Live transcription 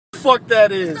fuck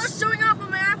that is. It's not showing up on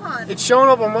my iPod. It's showing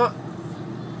up on my...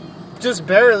 Just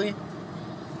barely.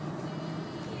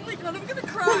 Oh my god, I'm gonna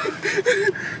cry.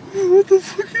 What the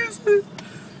fuck is it?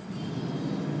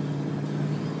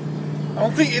 I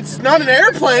don't think... It's not an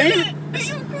airplane. Are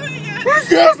you recording it?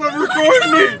 Yes, I'm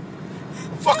recording it.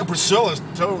 Fucking Priscilla's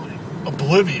totally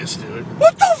oblivious, dude.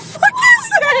 What the fuck is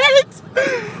that?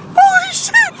 Holy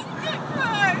shit!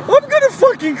 I'm gonna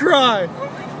fucking cry.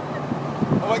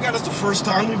 Oh my god, that's the first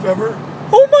time we've ever...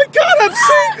 Oh my god,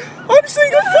 I'm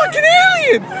seeing a fucking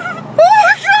alien! Oh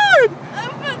my god!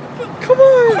 Come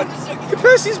on! Get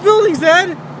past these buildings,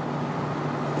 Dad!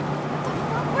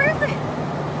 Where is it?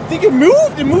 I think it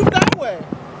moved that way.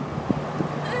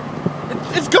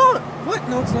 It's gone! What?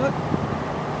 No, it's not.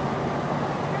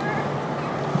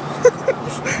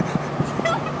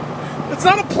 It's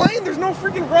not a plane, there's no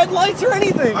freaking red lights or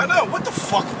anything! I know, what the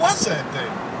fuck was that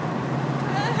thing?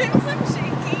 It was like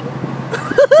shaking.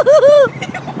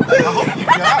 I hope you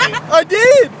got it. I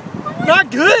did!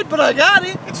 Not good, but I got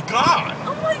it! It's gone.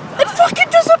 Oh my god. It fucking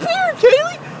disappeared,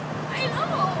 Kaylee! I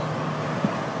know.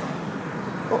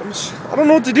 Oh, I don't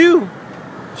know what to do.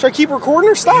 Should I keep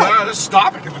recording or stop? Nah, just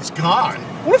stop it if it's gone.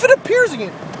 What if it appears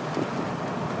again?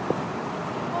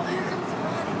 Oh, here comes the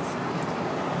bodies.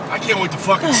 I can't wait to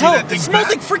fucking see Hell, that thing it smells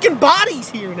back. like freaking bodies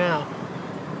here now.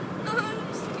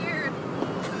 I'm scared.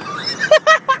 I'm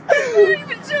not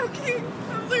even joking.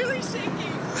 I'm literally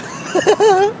shaking.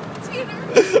 Tanner.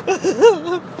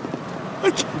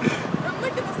 I'm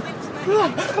not gonna sleep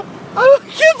tonight. I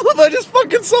can't believe I just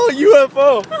fucking saw a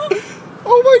UFO.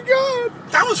 Oh my god.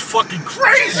 That was fucking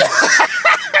crazy.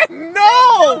 No!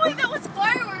 Oh wait, that was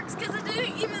fireworks because it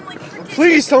didn't even like freaking...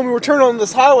 Please tell me we're turning on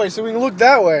this highway so we can look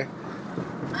that way.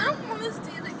 I don't want to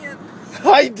see it again.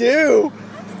 I do.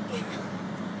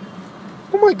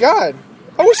 Oh my god.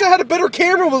 I wish I had a better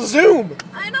camera with zoom.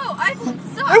 I know, iPhone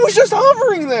sucks. I was just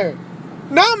hovering there.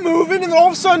 Not moving and then all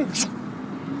of a sudden... Do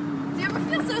you ever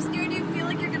feel so scared you feel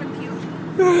like you're gonna puke?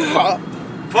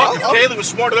 Fuck, if Kaylee was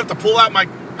smart enough to pull out my...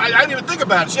 I didn't even think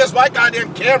about it. She has my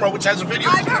goddamn camera, which has a video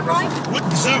I got right. with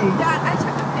zoom. Dad, I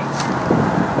took a picture.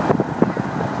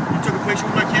 You took a picture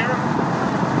with my camera?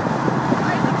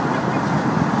 I took a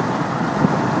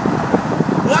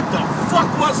What the fuck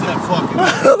was that fucking... I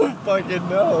don't fucking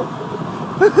know.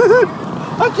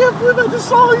 I can't believe I just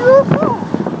saw a UFO.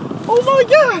 Oh my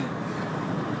god.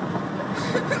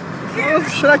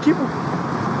 Should I keep...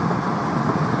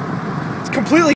 It's completely...